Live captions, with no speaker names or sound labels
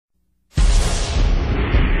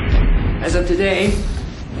As of today,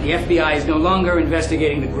 the FBI is no longer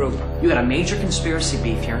investigating the group. You got a major conspiracy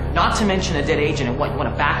beef here, not to mention a dead agent, and what, you want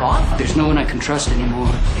to back off? There's no one I can trust anymore,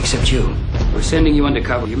 except you. We're sending you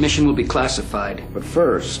undercover. Your mission will be classified. But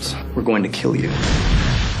first, we're going to kill you.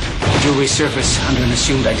 You'll resurface under an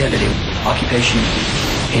assumed identity. Occupation,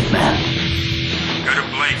 hitman. Go to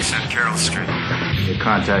Blake's on Carroll Street. Your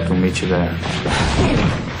contact will meet you there.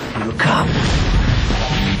 You're a cop.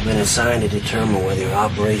 You've been assigned to determine whether you're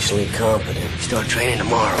operationally competent. Start training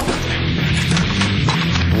tomorrow.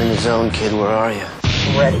 I'm in the zone, kid. Where are you?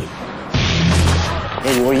 Ready.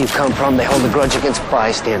 Maybe where you come from, they hold a grudge against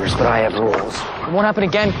bystanders, but I have rules. It won't happen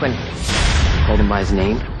again, Quinn. Called him by his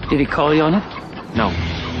name? Did he call you on it? No.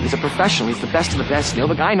 He's a professional. He's the best of the best, Neil.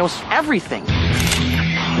 The guy knows everything.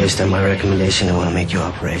 Based on my recommendation, I want to make you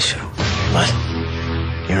operational. What?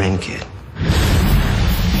 You're in, kid.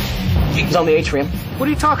 He's on the atrium. What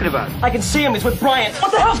are you talking about? I can see him. He's with Bryant.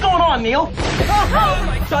 What the hell's going on, Neil?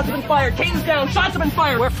 Shots have been fired. Caden's down. Shots have been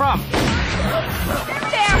fired. Where from?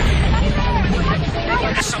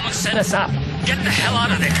 Someone set us up. Get the hell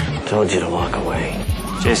out of there. Told you to walk away.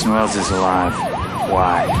 Jason Wells is alive.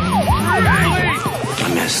 Why?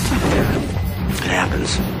 I missed. It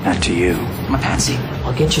happens. Not to you. I'm a patsy.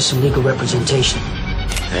 I'll get you some legal representation.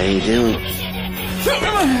 How you doing?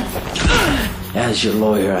 As your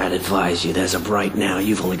lawyer, I'd advise you that as of right now,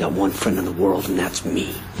 you've only got one friend in the world, and that's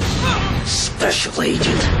me. Special agent.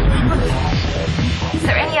 Is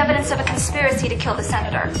there any evidence of a conspiracy to kill the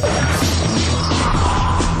senator?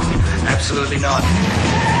 Absolutely not.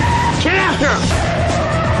 Get after him!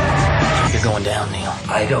 You're going down, Neil.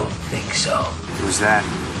 I don't think so. Who's that?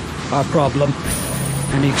 Our problem.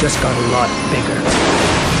 And he just got a lot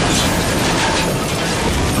bigger.